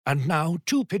And now,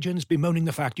 two pigeons bemoaning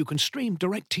the fact you can stream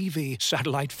DirecTV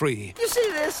satellite-free. You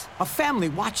see this? A family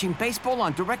watching baseball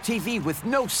on DirecTV with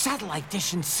no satellite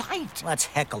dish in sight. Let's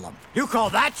heckle them. You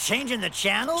call that changing the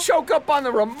channel? Choke up on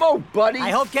the remote, buddy. I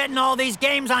hope getting all these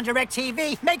games on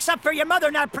DirecTV makes up for your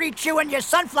mother not pre-chewing your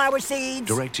sunflower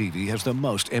seeds. DirecTV has the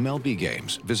most MLB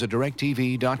games. Visit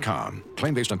DirecTV.com.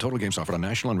 Claim based on total games offered on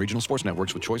national and regional sports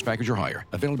networks with choice package or higher.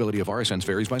 Availability of RSNs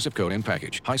varies by zip code and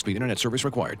package. High-speed internet service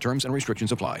required. Terms and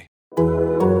restrictions apply.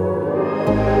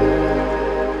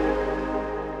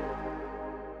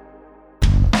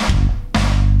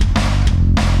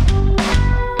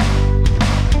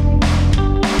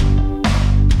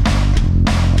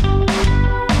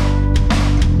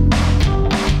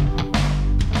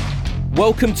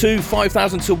 Welcome to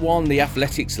 5,000 to 1, the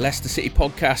Athletics Leicester City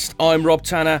podcast. I'm Rob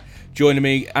Tanner. Joining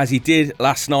me, as he did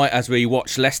last night as we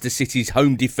watched Leicester City's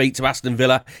home defeat to Aston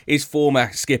Villa, is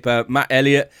former skipper Matt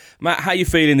Elliott. Matt, how are you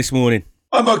feeling this morning?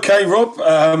 I'm okay, Rob.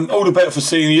 All the better for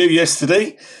seeing you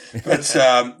yesterday, but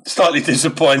slightly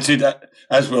disappointed,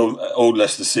 as will all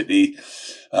Leicester City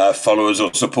followers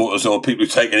or supporters or people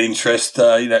who take an interest.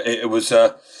 It was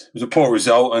a poor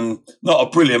result and not a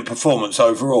brilliant performance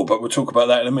overall, but we'll talk about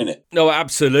that in a minute. No,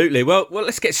 absolutely. Well,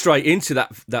 let's get straight into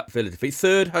that Villa defeat.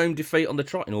 Third home defeat on the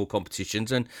trot in all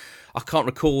competitions, and I can't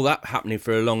recall that happening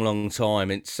for a long, long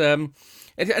time. It's a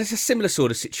similar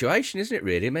sort of situation, isn't it,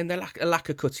 really? I mean, they lack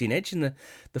a cutting edge in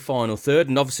the final third,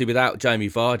 and obviously without Jamie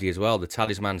Vardy as well, the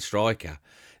talisman striker.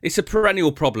 It's a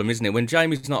perennial problem, isn't it? When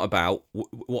Jamie's not about,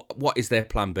 what is their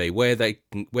plan B? Where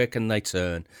can they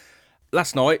turn?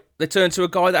 Last night, they turned to a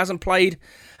guy that hasn't played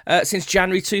since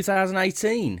January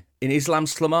 2018 in Islam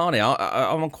Slimani.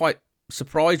 I'm quite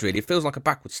surprised, really. It feels like a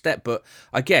backward step, but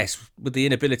I guess with the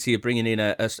inability of bringing in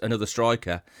another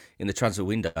striker in the transfer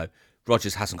window,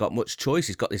 Rodgers hasn't got much choice.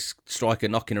 He's got this striker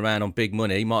knocking around on big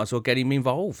money. He might as well get him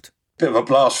involved. Bit of a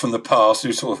blast from the past.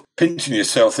 You're sort of pinching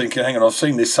yourself thinking, hang on, I've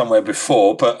seen this somewhere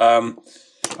before. But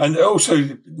and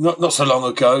also, not so long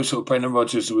ago, sort of Brendan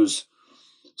Rodgers was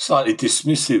slightly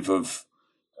dismissive of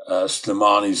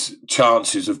Slimani's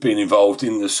chances of being involved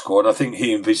in the squad. I think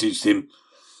he envisaged him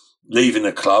leaving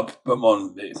the club, but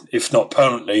if not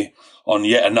permanently, on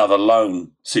yet another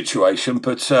loan situation.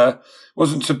 But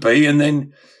wasn't to be. And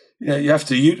then you have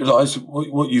to utilise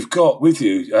what you've got with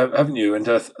you, haven't you? And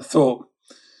I thought,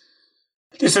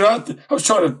 listen, I was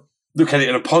trying to look at it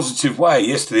in a positive way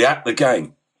yesterday at the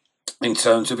game, in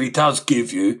terms of he does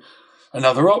give you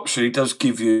another option. He does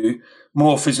give you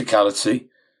more physicality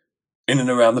in and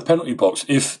around the penalty box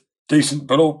if decent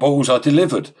balls are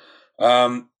delivered.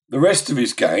 The rest of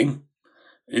his game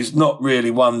is not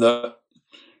really one that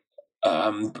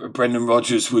Brendan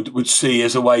Rodgers would see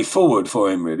as a way forward for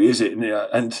him, really, is it?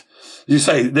 And as you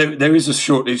say, there is a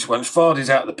shortage. Once Vardy's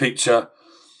out of the picture,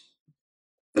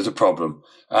 there's a problem.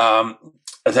 There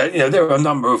are a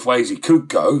number of ways he could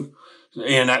go.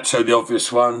 Iheanacho, the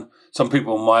obvious one. Some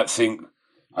people might think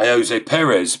Jose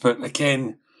Perez, but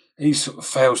again, he sort of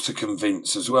fails to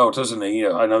convince as well, doesn't he?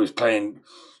 I know he's playing,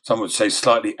 some would say,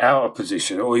 slightly out of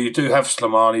position. Or you do have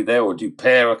Slimani there, or do you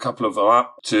pair a couple of them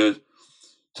up to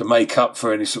make up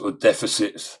for any sort of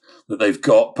deficits that they've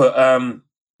got? But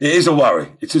it is a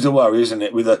worry. It is a worry, isn't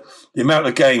it? With the amount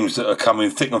of games that are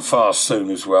coming thick and fast soon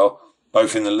as well,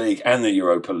 both in the league and the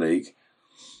Europa League.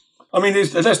 I mean,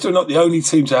 Leicester are not the only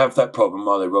team to have that problem,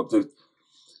 are they, Rob?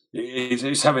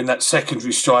 It's having that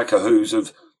secondary striker who's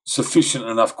of sufficient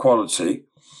enough quality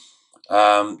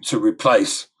to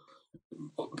replace,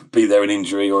 be there an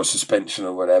injury or a suspension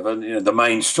or whatever, the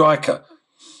main striker.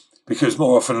 Because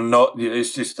more often than not,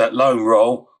 it's just that lone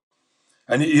role.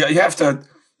 And you have to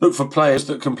look for players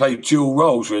that can play dual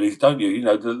roles, really, don't you?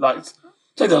 The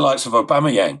likes of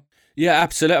Aubameyang. Yeah,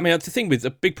 absolutely. I mean, the thing with the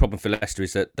big problem for Leicester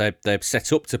is that they're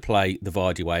set up to play the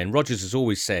Vardy way. And Rodgers has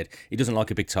always said he doesn't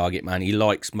like a big target man. He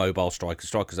likes mobile strikers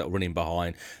that will run in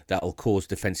behind, that will cause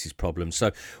defensive problems.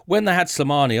 So when they had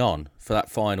Slimani on for that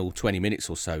final 20 minutes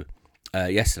or so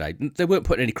yesterday, they weren't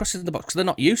putting any crosses in the box because they're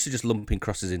not used to just lumping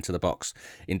crosses into the box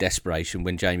in desperation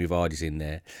when Jamie Vardy's in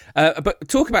there. But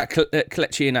talk about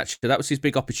Kelechi Iheanacho. That was his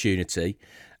big opportunity.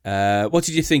 What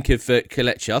did you think of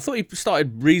Kelechi? I thought he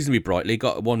started reasonably brightly,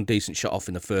 got one decent shot off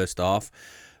in the first half,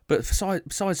 but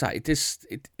besides that,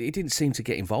 it didn't seem to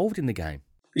get involved in the game.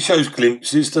 He shows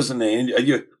glimpses, doesn't he? And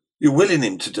you're willing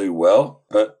him to do well,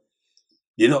 but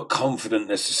you're not confident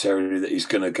necessarily that he's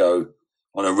going to go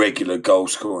on a regular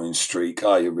goal-scoring streak,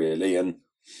 are you really? And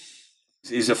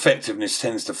his effectiveness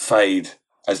tends to fade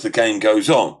as the game goes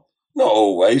on. Not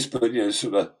always, but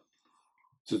sort of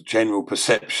general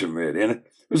perception, really. And it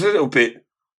was a little bit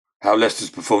how Leicester's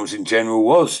performance in general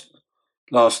was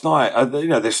last night.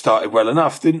 They started well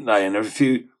enough, didn't they? And there were a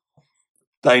few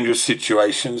dangerous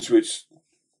situations which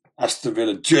Aston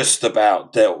Villa just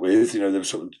about dealt with. They were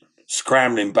sort of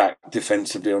scrambling back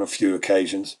defensively on a few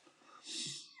occasions.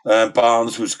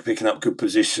 Barnes was picking up good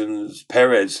positions.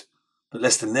 Perez, but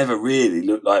Leicester never really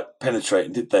looked like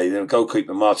penetrating, did they?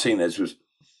 Goalkeeper Martinez was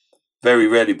very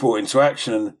rarely brought into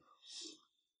action, and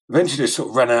eventually sort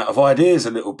of ran out of ideas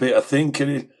a little bit, I think.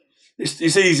 And it's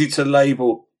easy to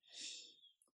label,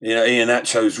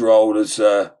 Iheanacho's role as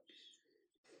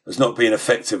not being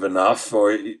effective enough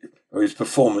or his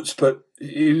performance, but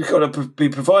you've got to be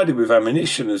provided with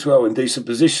ammunition as well in decent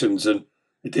positions, and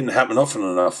it didn't happen often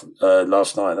enough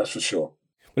last night, that's for sure.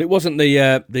 Well, it wasn't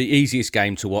the easiest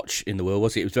game to watch in the world,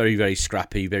 was it? It was very, very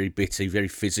scrappy, very bitty, very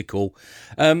physical.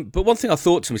 But one thing I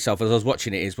thought to myself as I was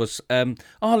watching it was,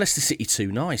 Leicester City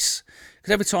too nice.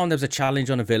 Because every time there was a challenge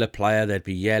on a Villa player, they'd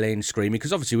be yelling, screaming,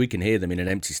 because obviously we can hear them in an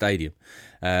empty stadium.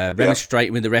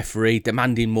 Remonstrating with the referee,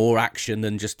 demanding more action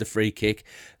than just the free kick,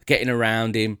 getting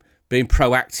around him, being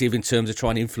proactive in terms of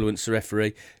trying to influence the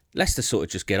referee. Leicester sort of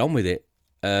just get on with it.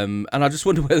 And I just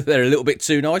wonder whether they're a little bit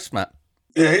too nice, Matt.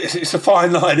 Yeah, it's a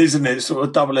fine line, isn't it? It's sort of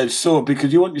a double-edged sword,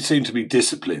 because you want your team to be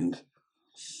disciplined,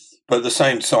 but at the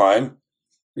same time,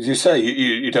 as you say,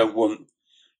 you don't want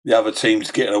the other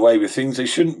teams getting away with things they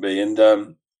shouldn't be.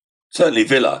 And certainly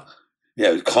Villa,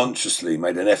 consciously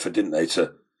made an effort, didn't they,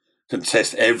 to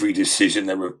contest every decision.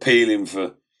 They were appealing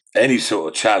for any sort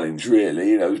of challenge,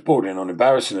 really. It was bordering on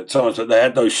embarrassing at times, but they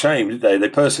had no shame, did they? They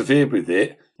persevered with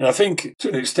it. And I think, to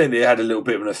an extent, it had a little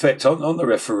bit of an effect on the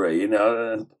referee,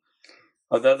 and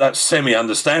that's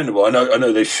semi-understandable. I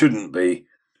know they shouldn't be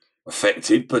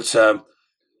affected, but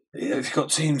if you've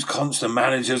got teams, constant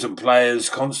managers and players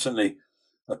constantly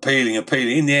appealing,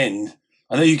 in the end,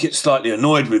 I know you get slightly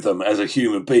annoyed with them as a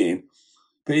human being,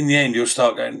 but in the end you'll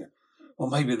start going, well,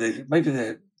 maybe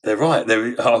they're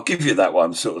right. I'll give you that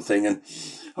one, sort of thing. And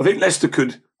I think Leicester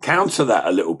could counter that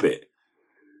a little bit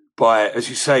by, as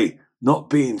you say, not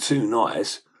being too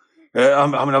nice. I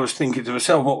was thinking to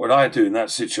myself, what would I do in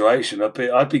that situation?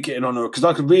 I'd be getting on, because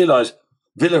I could realise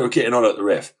Villa are getting on at the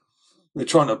ref. They're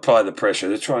trying to apply the pressure.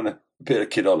 They're trying a bit of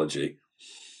kidology,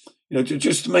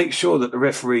 just to make sure that the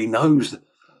referee knows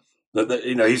that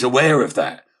he's aware of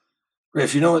that.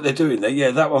 Ref, you know what they're doing there?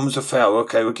 Yeah, that one was a foul.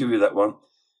 Okay, we'll give you that one.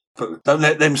 But don't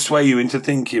let them sway you into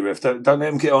thinking, ref. Don't let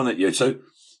them get on at you. So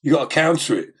you got to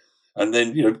counter it, and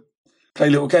then play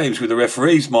little games with the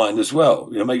referee's mind as well.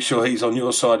 Make sure he's on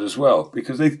your side as well,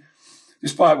 because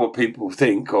despite what people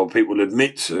think or people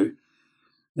admit to,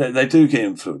 they do get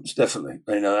influenced, definitely.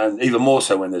 And even more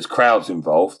so when there's crowds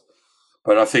involved.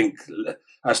 But I think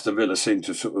Aston Villa seemed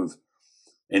to sort of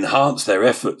enhance their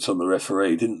efforts on the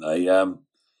referee, didn't they?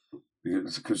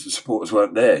 Because the supporters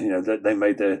weren't there. They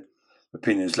made their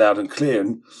opinions loud and clear.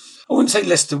 And I wouldn't say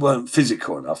Leicester weren't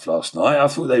physical enough last night. I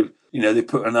thought they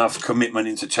put enough commitment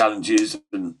into challenges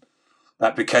and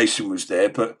application was there,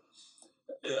 but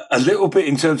a little bit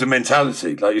in terms of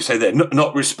mentality, like you say there,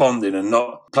 not responding and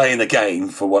not playing the game,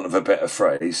 for want of a better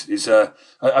phrase, is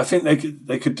I think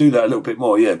they could do that a little bit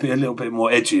more. Yeah, be a little bit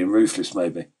more edgy and ruthless,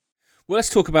 maybe. Well, let's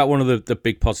talk about one of the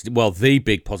big positive. Well, the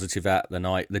big positive out of the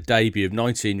night: the debut of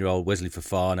 19-year-old Wesley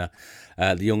Fofana,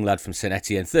 the young lad from St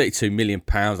Etienne. £32 million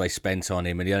they spent on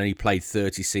him, and he only played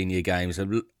 30 senior games.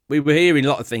 And we were hearing a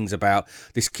lot of things about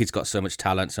this kid's got so much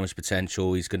talent, so much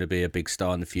potential, he's going to be a big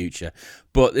star in the future.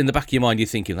 But in the back of your mind, you're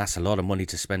thinking, that's a lot of money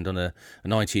to spend on a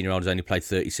 19-year-old who's only played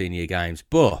 30 senior games.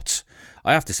 But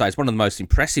I have to say, it's one of the most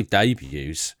impressive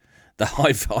debuts that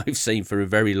I've seen for a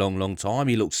very long, long time.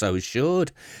 He looked so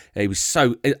assured. He was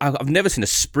I've never seen a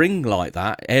spring like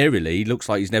that, aerially. He looks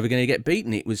like he's never going to get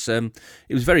beaten. It was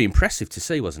very impressive to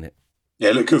see, wasn't it? Yeah,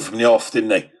 it looked good from the off,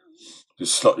 didn't he?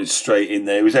 Just slotted straight in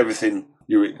there. It was everything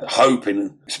you were hoping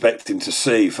and expecting to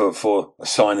see for a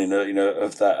signing,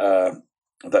 of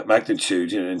that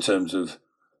magnitude, in terms of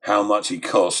how much he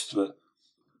cost. But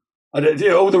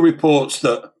all the reports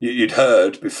that you'd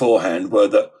heard beforehand were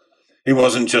that he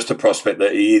wasn't just a prospect,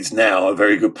 that he is now a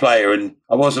very good player. And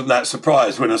I wasn't that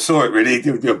surprised when I saw it, really.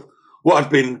 What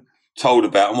I'd been told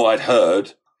about and what I'd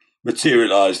heard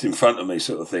materialised in front of me,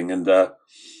 sort of thing. And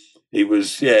he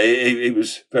was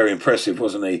very impressive,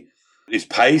 wasn't he? His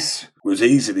pace was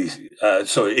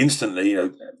instantly,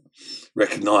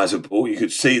 recognisable. You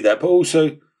could see that, but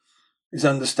also his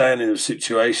understanding of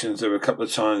situations. There were a couple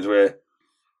of times where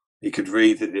he could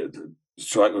read that the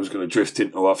striker was going to drift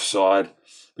into offside,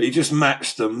 but he just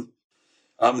matched them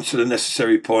up to the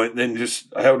necessary point, then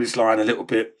just held his line a little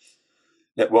bit,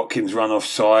 let Watkins run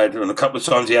offside, and a couple of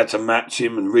times he had to match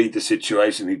him and read the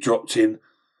situation. He dropped in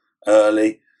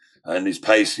early. And his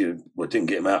pace, didn't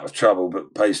get him out of trouble,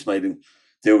 but pace made him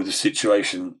deal with the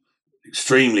situation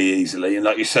extremely easily. And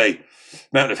like you say,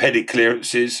 amount of headed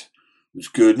clearances was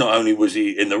good. Not only was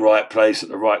he in the right place at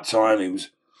the right time, he was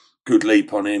good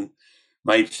leap on him,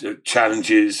 made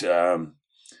challenges. He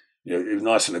was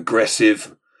nice and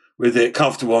aggressive with it,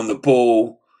 comfortable on the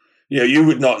ball. You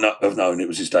would not have known it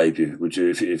was his debut, would you,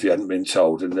 if you hadn't been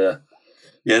told? And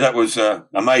that was a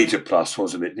major plus,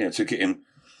 wasn't it? To get him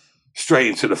straight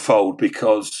into the fold,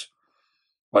 because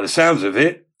by the sounds of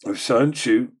it, with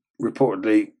Söyüncü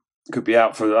reportedly could be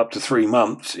out for up to 3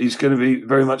 months, he's going to be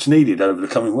very much needed over the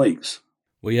coming weeks.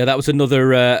 Well, yeah, that was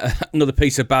another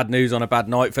piece of bad news on a bad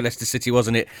night for Leicester City,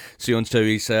 wasn't it? Söyüncü,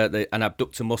 he's an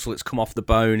abductor muscle that's come off the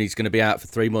bone. He's going to be out for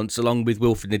 3 months, along with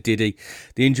Wilfred Ndidi.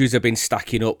 The injuries have been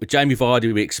stacking up. With Jamie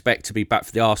Vardy, we expect to be back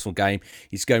for the Arsenal game.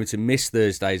 He's going to miss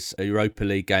Thursday's Europa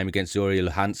League game against Zorya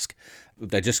Luhansk.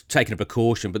 They're just taking a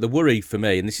precaution. But the worry for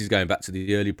me, and this is going back to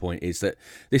the earlier point, is that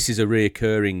this is a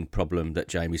reoccurring problem that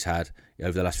Jamie's had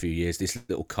over the last few years, this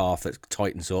little calf that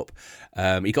tightens up.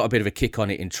 He got a bit of a kick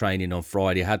on it in training on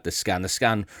Friday, had the scan. The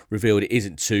scan revealed it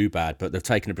isn't too bad, but they've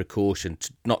taken a precaution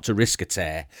not to risk a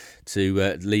tear,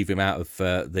 to leave him out of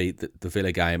the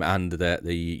Villa game and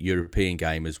the European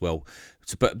game as well.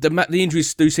 But the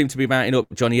injuries do seem to be mounting up.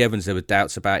 Johnny Evans, there were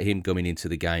doubts about him coming into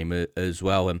the game as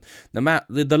well. And the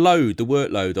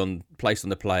workload placed on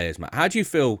the players, Matt, how do you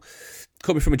feel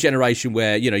coming from a generation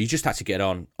where, you just had to get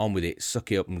on with it,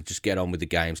 suck it up and just get on with the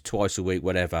games twice a week,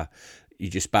 whatever, you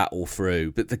just battle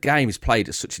through. But the game is played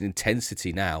at such an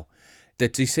intensity now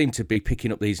that they seem to be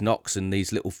picking up these knocks and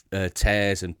these little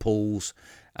tears and pulls.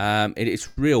 It's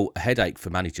real headache for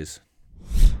managers.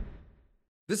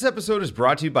 This episode is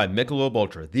brought to you by Michelob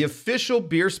Ultra, the official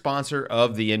beer sponsor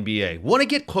of the NBA. Want to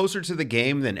get closer to the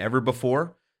game than ever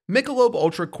before? Michelob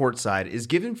Ultra Courtside is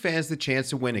giving fans the chance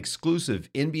to win exclusive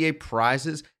NBA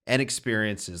prizes and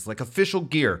experiences like official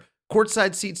gear,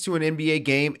 courtside seats to an NBA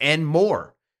game, and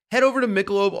more. Head over to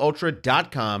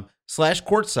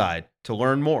MichelobUltra.com/courtside to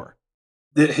learn more.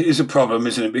 It is a problem,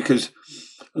 isn't it? Because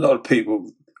a lot of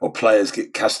people or players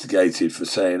get castigated for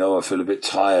saying, I feel a bit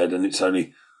tired, and it's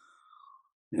only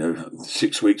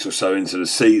 6 weeks or so into the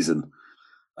season.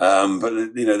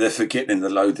 But they're forgetting the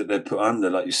load that they're put under,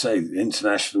 like you say, the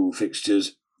international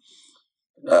fixtures,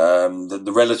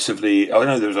 the relatively, I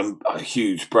know there was a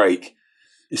huge break.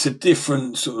 It's a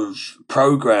different sort of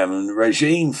program and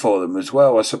regime for them as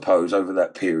well, I suppose, over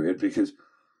that period, because,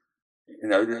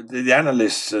 the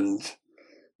analysts and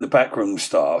the backroom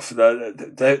staff,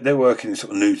 they're working in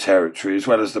sort of new territory as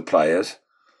well as the players.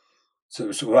 So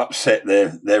it sort of upset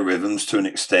their rhythms to an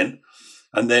extent.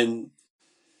 And then,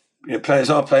 players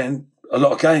are playing a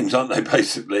lot of games, aren't they,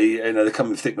 basically? They're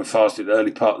coming thick and fast in the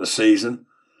early part of the season.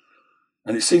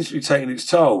 And it seems to be taking its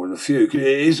toll with a few.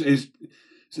 It's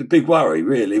a big worry,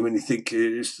 really, when you think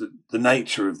it's the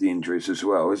nature of the injuries as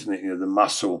well, isn't it? The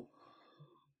muscle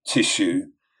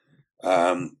tissue,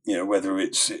 whether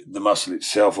it's the muscle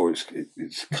itself or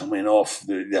it's coming off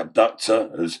the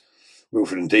abductor, as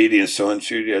Wilfred Ndidi and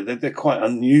Söyüncü, they're quite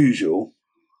unusual.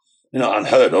 They're not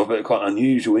unheard of, but they're quite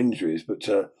unusual injuries. But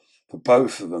for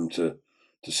both of them to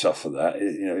suffer that,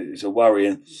 it's a worry.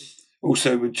 And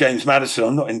also with James Maddison,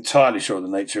 I'm not entirely sure of the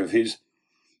nature of his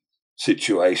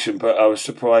situation, but I was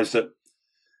surprised that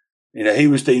he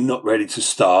was deemed not ready to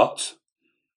start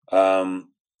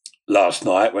last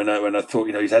night. When I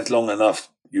thought he's had long enough,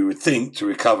 you would think, to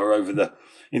recover over the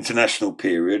international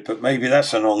period, but maybe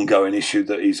that's an ongoing issue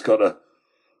that he's got to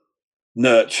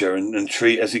nurture and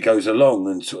treat as he goes along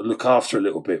and sort of look after a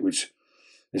little bit, which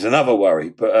is another worry.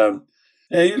 But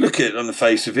you look at it on the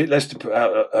face of it, Leicester put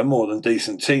out a more than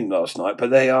decent team last night, but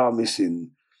they are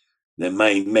missing their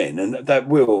main men, and that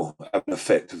will have an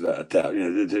effect, without a doubt.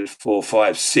 There's 4,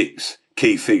 5, 6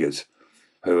 key figures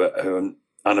who are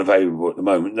unavailable at the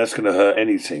moment. That's going to hurt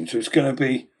any team. So it's going to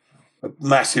be a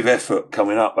massive effort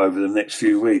coming up over the next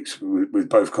few weeks with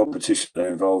both competitions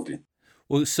they're involved in.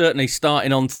 Well, certainly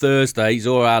starting on Thursday,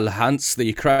 Zorya Luhansk, the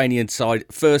Ukrainian side,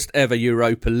 first ever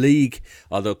Europa League,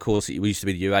 although of course it used to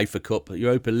be the UEFA Cup,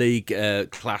 Europa League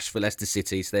clash for Leicester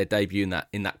City. So their debut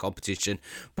in that competition.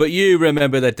 But you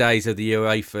remember the days of the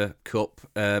UEFA Cup,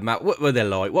 Matt? What were they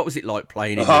like? What was it like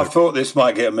playing in I thought this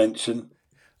might get a mention.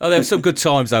 Oh, there were some good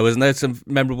times though, wasn't there? Some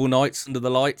memorable nights under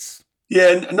the lights.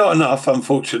 Yeah, not enough,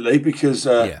 unfortunately, because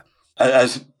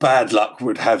as bad luck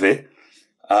would have it,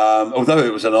 although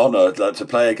it was an honour to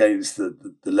play against the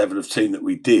level of team that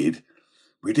we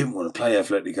didn't want to play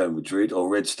Atletico Madrid or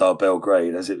Red Star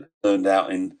Belgrade, as it turned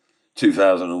out in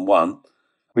 2001.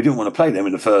 We didn't want to play them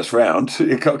in the first round.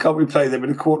 Can't we play them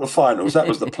in the quarterfinals? That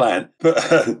was the plan.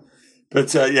 But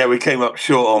But we came up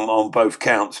short on both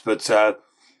counts, but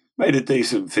made a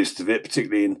decent fist of it,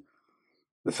 particularly in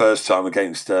the first time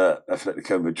against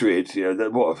Atletico Madrid.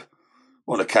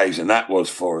 What an occasion that was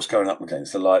for us, going up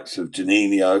against the likes of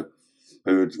Juninho,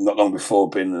 who had not long before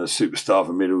been a superstar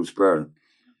for Middlesbrough, and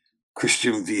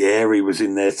Christian Vieri was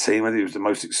in their team. I think he was the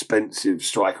most expensive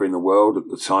striker in the world at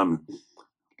the time.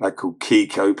 A lad called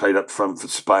Kiko played up front for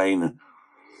Spain, and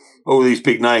all these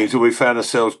big names, and we found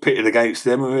ourselves pitted against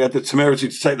them, and we had the temerity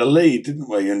to take the lead, didn't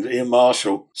we? And Ian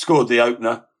Marshall scored the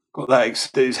opener, got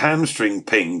his hamstring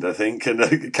pinged, I think, and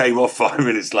it came off 5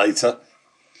 minutes later.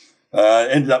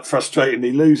 Ended up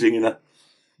frustratingly losing in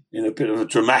a bit of a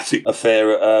dramatic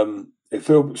affair at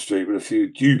Filbert Street with a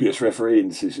few dubious refereeing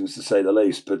decisions, to say the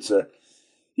least. But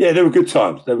they were good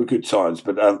times.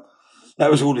 But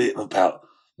that was all about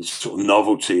the sort of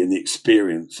novelty and the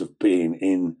experience of being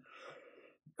in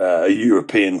a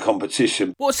European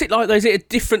competition. What's it like though? Is it a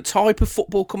different type of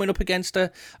football coming up against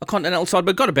a continental side?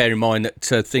 But got to bear in mind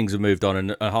that things have moved on, and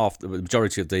the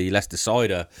majority of the Leicester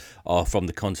side are from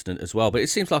the continent as well. But it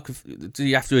seems like, do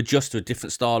you have to adjust to a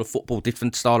different style of football,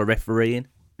 different style of refereeing?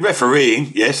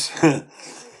 Refereeing, yes.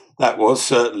 That was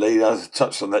certainly, I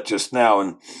touched on that just now,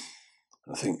 and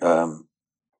I think I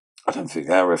don't think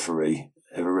our referee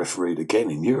ever refereed again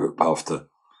in Europe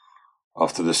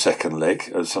after the second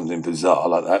leg, or something bizarre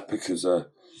like that, because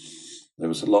there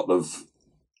was a lot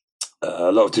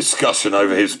of discussion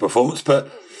over his performance. But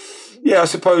I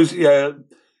suppose,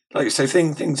 like you say,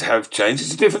 things have changed.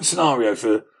 It's a different scenario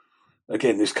for,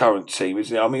 again, this current team,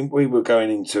 isn't it? I mean, we were going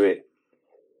into it,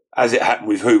 as it happened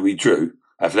with who we drew,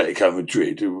 Atletico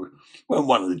Madrid, who weren't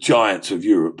one of the giants of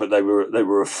Europe, but they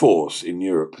were a force in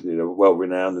Europe, well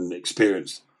renowned and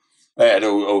experienced. They had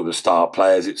all the star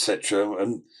players, etc.,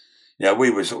 and we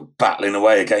were sort of battling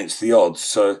away against the odds.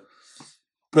 So,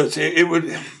 but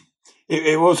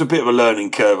it was a bit of a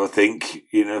learning curve, I think.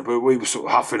 But we were sort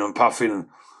of huffing and puffing, and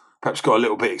perhaps got a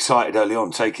little bit excited early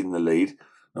on, taking the lead,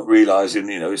 not realising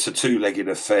it's a two-legged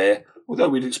affair. Although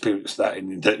we'd experienced that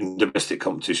in domestic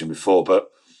competition before, but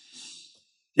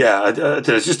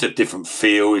there's just a different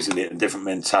feel, isn't it? A different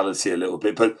mentality a little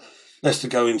bit. But Leicester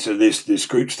go into this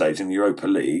group stage in the Europa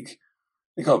League.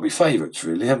 They've got to be favourites,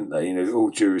 really, haven't they? All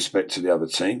due respect to the other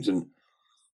teams, and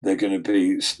they're going to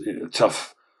be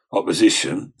tough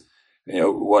opposition,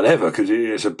 whatever, because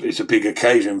it's a big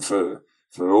occasion for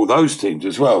all those teams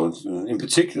as well. In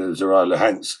particular, Zaray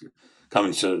Luhansk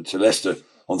coming to Leicester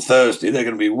on Thursday, they're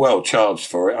going to be well charged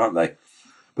for it, aren't they?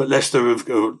 But Leicester have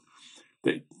got,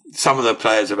 some of the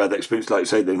players have had experience, like you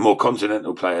say, the more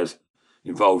continental players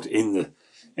involved in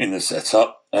the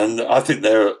setup, and I think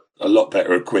they're a lot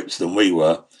better equipped than we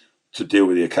were to deal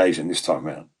with the occasion this time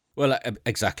round. Well,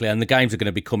 exactly, and the games are going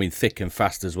to be coming thick and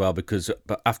fast as well, because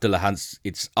after Luhansk,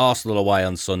 it's Arsenal away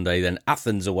on Sunday, then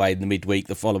Athens away in the midweek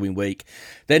the following week,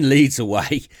 then Leeds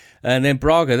away, and then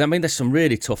Braga. I mean, there's some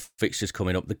really tough fixtures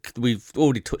coming up. We've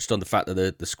already touched on the fact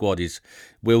that the squad is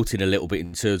wilting a little bit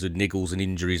in terms of niggles and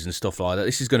injuries and stuff like that.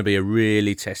 This is going to be a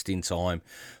really testing time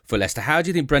for Leicester. How do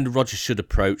you think Brendan Rodgers should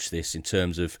approach this in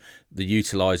terms of the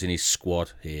utilising his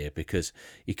squad here? Because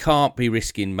he can't be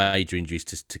risking major injuries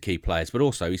to key players, but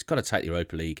also he's got to take the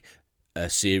Europa League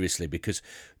seriously, because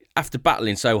after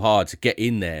battling so hard to get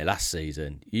in there last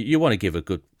season, you want to give a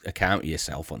good account of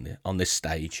yourself on this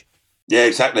stage. Yeah,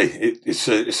 exactly. It's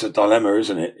a dilemma,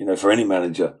 isn't it? For any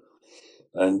manager.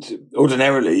 And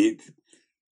ordinarily,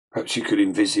 perhaps you could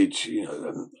envisage,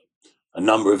 a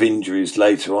number of injuries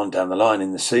later on down the line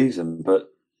in the season. But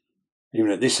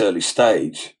even at this early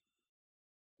stage,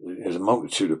 there's a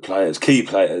multitude of players, key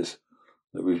players,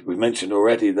 that we've mentioned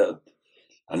already, that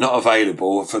are not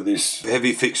available for this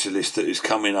heavy fixture list that is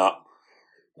coming up.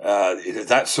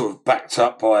 That's sort of backed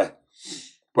up by,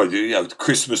 the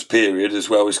Christmas period as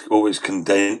well is always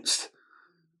condensed.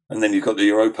 And then you've got the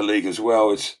Europa League as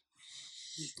well. It's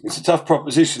a tough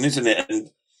proposition, isn't it? And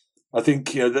I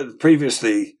think, that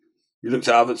previously you looked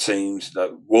at other teams like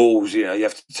Wolves, you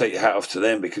have to take your hat off to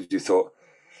them, because you thought,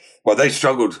 well, they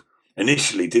struggled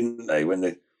initially, didn't they, when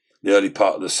the early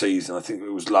part of the season? I think it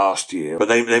was last year. But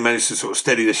they managed to sort of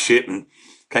steady the ship and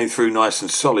came through nice and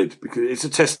solid, because it's a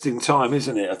testing time,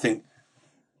 isn't it? I think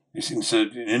it's into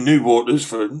new waters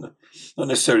for not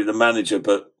necessarily the manager,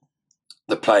 but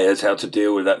the players, how to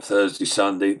deal with that Thursday,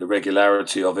 Sunday, the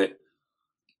regularity of it,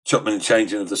 chopping and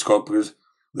changing of the squad, because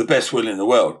the best will in the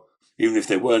world, even if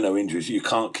there were no injuries, you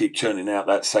can't keep churning out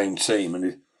that same team,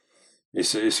 and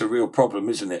it's a real problem,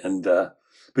 isn't it? And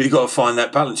but you've got to find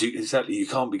that balance. You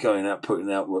can't be going out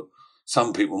putting out what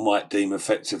some people might deem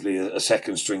effectively a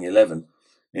second string 11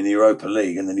 in the Europa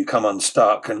League, and then you come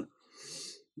unstuck, and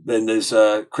then there's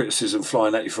criticism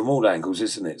flying at you from all angles,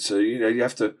 isn't it? So you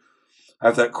have to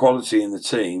have that quality in the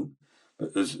team,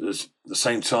 but at the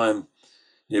same time,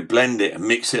 you blend it and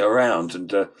mix it around, and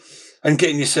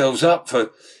getting yourselves up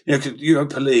for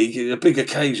Europa League, a big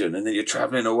occasion, and then you're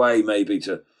travelling away maybe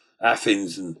to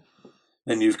Athens, and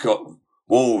then you've got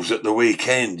Wolves at the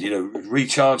weekend.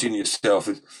 Recharging yourself.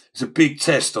 It's a big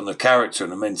test on the character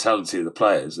and the mentality of the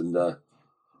players, and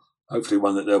hopefully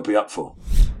one that they'll be up for.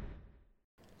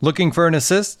 Looking for an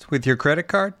assist with your credit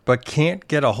card, but can't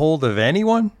get a hold of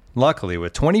anyone? Luckily,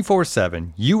 with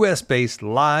 24/7 US-based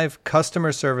live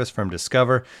customer service from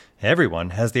Discover, everyone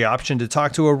has the option to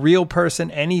talk to a real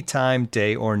person anytime,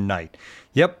 day or night.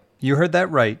 Yep, you heard that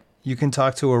right. You can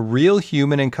talk to a real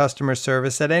human in customer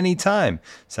service at any time.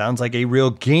 Sounds like a real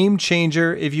game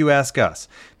changer if you ask us.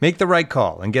 Make the right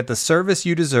call and get the service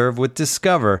you deserve with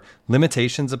Discover.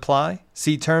 Limitations apply.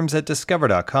 See terms at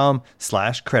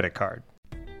discover.com/creditcard.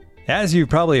 As you've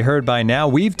probably heard by now,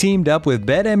 we've teamed up with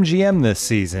BetMGM this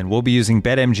season. We'll be using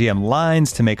BetMGM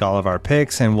lines to make all of our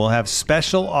picks, and we'll have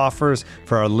special offers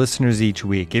for our listeners each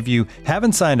week. If you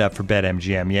haven't signed up for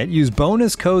BetMGM yet, use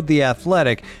bonus code The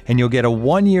Athletic, and you'll get a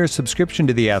 1-year subscription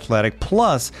to The Athletic,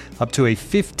 plus up to a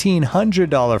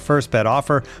 $1,500 first bet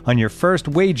offer on your first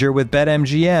wager with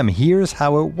BetMGM. Here's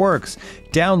how it works.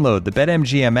 Download the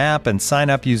BetMGM app and sign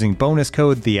up using bonus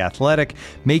code The Athletic.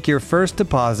 Make your first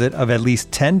deposit of at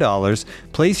least $10.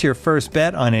 Place your first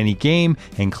bet on any game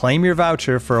and claim your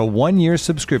voucher for a 1-year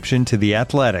subscription to The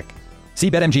Athletic. See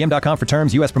BetMGM.com for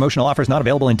terms. U.S. promotional offers not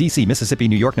available in D.C., Mississippi,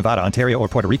 New York, Nevada, Ontario, or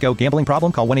Puerto Rico. Gambling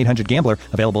problem? Call 1-800-GAMBLER.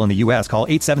 Available in the U.S. Call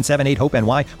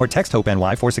 877-8-HOPE-NY or text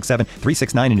HOPE-NY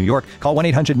 467-369 in New York. Call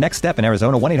 1-800-NEXT-STEP in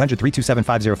Arizona.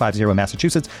 1-800-327-5050 in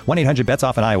Massachusetts.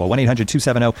 1-800-BETS-OFF in Iowa.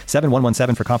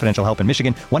 1-800-270-7117 for confidential help in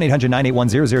Michigan.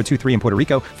 1-800-981-0023 in Puerto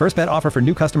Rico. First bet offer for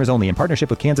new customers only in partnership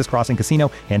with Kansas Crossing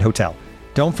Casino and Hotel.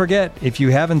 Don't forget, if you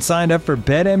haven't signed up for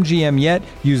BetMGM yet,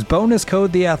 use bonus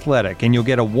code The Athletic, and you'll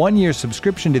get a 1-year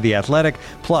subscription to The Athletic,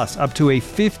 plus up to a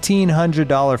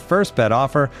 $1,500 first bet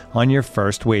offer on your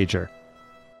first wager.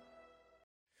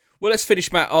 Well, let's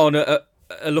finish, Matt, on a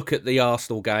look at the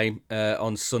Arsenal game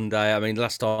on Sunday. I mean,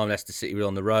 last time Leicester City were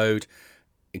on the road,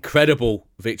 incredible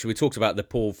victory. We talked about the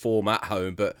poor form at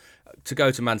home, but to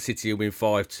go to Man City and win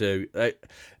 5-2...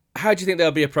 How do you think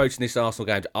they'll be approaching this Arsenal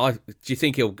game? Do you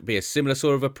think it'll be a similar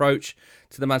sort of approach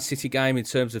to the Man City game in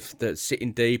terms of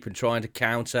sitting deep and trying to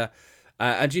counter?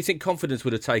 And do you think confidence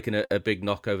would have taken a big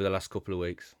knock over the last couple of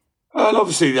weeks? Well,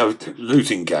 obviously,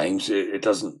 losing games, it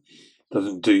doesn't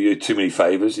do you too many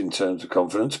favours in terms of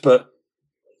confidence. But,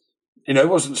 it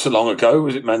wasn't so long ago,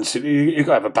 was it, Man City? You've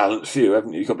got to have a balanced view,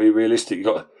 haven't you? You've got to be realistic. You've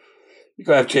got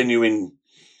to have genuine...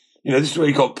 this is where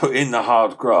you've got to put in the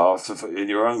hard graft in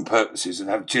your own purposes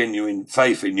and have genuine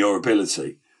faith in your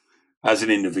ability as an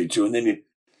individual. And then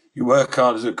you work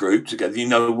hard as a group together. You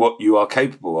know what you are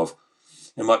capable of.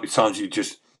 There might be times you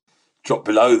just drop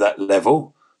below that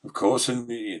level, of course, and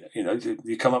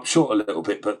you come up short a little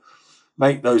bit, but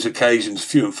make those occasions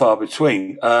few and far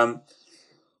between.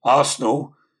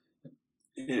 Arsenal,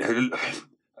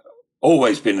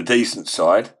 always been a decent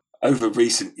side. Over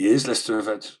recent years, Leicester have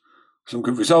had some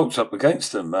good results up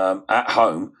against them at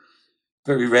home.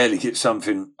 Very rarely get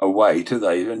something away, do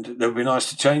they? And it would be nice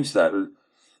to change that.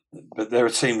 But they're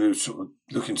a team who's sort of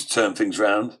looking to turn things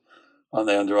around, aren't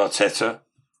they, under Arteta?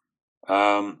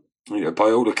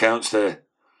 By all accounts, they're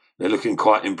looking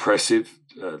quite impressive.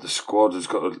 The squad has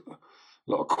got a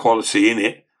lot of quality in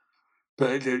it.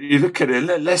 But you look at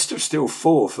it, Leicester's still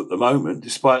fourth at the moment,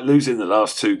 despite losing the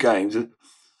last 2 games.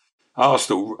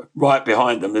 Arsenal right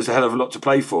behind them. There's a hell of a lot to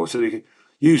play for, so they can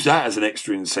use that as an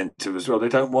extra incentive as well. They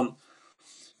don't want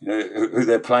who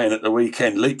they're playing at the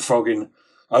weekend leapfrogging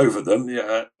over them.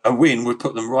 A win would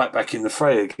put them right back in the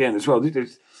fray again as well.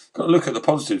 They've got to look at the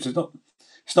positives.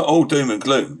 It's not all doom and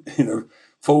gloom.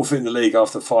 Fourth in the league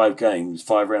after 5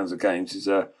 rounds of games is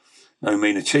no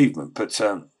mean achievement. But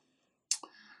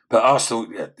Arsenal,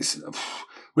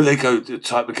 will they go the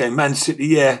type of game? Man City,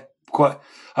 yeah, quite.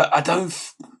 I don't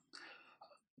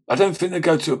think they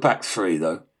go to a back 3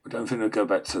 though. I don't think they'll go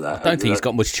back to that. I don't think he's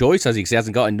got much choice, has he? 'Cause he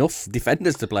hasn't got enough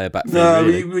defenders to play a back 3. No,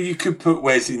 really. you could put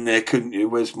Wes in there, couldn't you?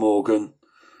 Wes Morgan.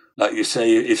 Like you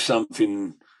say, if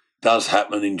something does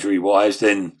happen injury-wise,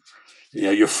 then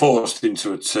you're forced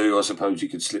into a 2. I suppose you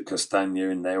could slip Castagna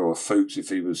in there, or Fuchs if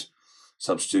he was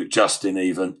substitute, Justin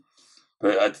even.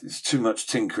 But it's too much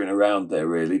tinkering around there,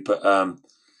 really. But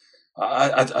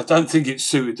I don't think it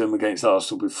suited them against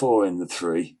Arsenal before in the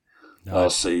 3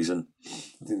 last season.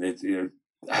 I think they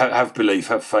have belief,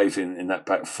 have faith in that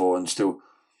back 4, and still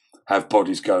have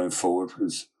bodies going forward,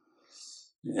 because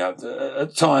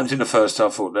At times in the first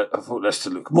half, I thought Leicester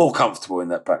looked more comfortable in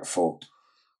that back four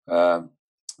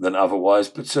than otherwise.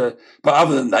 But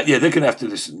other than that, they're going to have to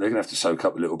listen. They're going to have to soak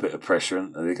up a little bit of pressure,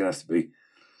 and they're going to have to be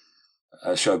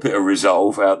show a bit of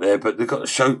resolve out there. But they've got to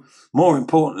show, more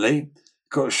importantly,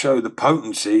 got to show the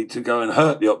potency to go and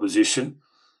hurt the opposition,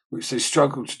 which they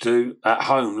struggled to do at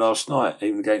home last night,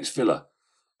 even against Villa.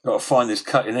 Got to find this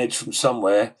cutting edge from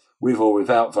somewhere, with or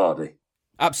without Vardy.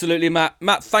 Absolutely, Matt.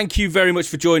 Matt, thank you very much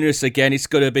for joining us again. It's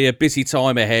going to be a busy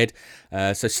time ahead.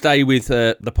 So stay with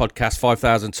the podcast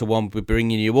 5,000 to 1. We're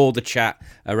bringing you all the chat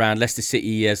around Leicester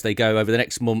City as they go over the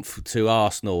next month to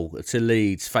Arsenal, to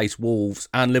Leeds, face Wolves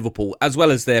and Liverpool, as well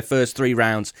as their first 3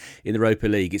 rounds in the Europa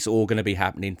League. It's all going to be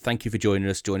happening. Thank you for joining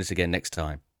us. Join us again next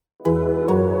time.